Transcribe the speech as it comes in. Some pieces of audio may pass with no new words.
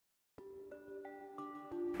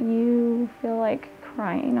You feel like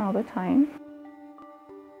crying all the time.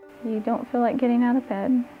 You don't feel like getting out of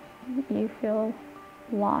bed. You feel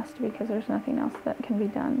lost because there's nothing else that can be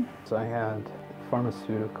done. So I had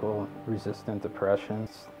pharmaceutical-resistant depression.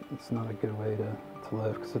 It's not a good way to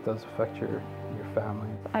live because it does affect your family.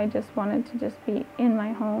 I just wanted to just be in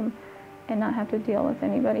my home and not have to deal with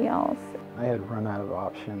anybody else. I had run out of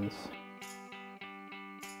options.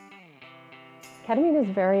 Ketamine is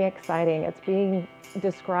very exciting. It's being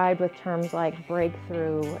described with terms like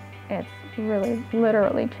breakthrough. It's really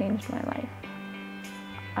literally changed my life.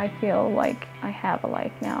 I feel like I have a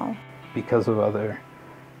life now. Because of other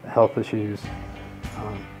health issues,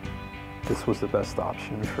 this was the best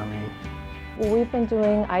option for me. Well, we've been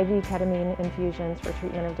doing IV ketamine infusions for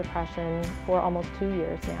treatment of depression for almost 2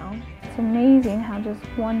 years now. It's amazing how just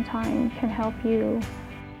one time can help you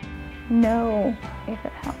know if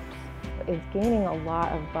it helps. It's gaining a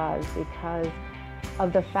lot of buzz because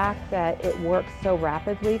of the fact that it works so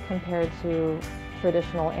rapidly compared to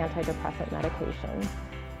traditional antidepressant medications.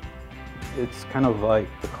 It's kind of like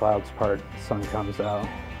the clouds part, the sun comes out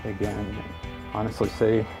again. Honestly,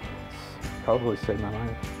 it's probably saved my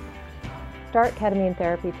life. Start ketamine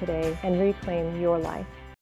therapy today and reclaim your life.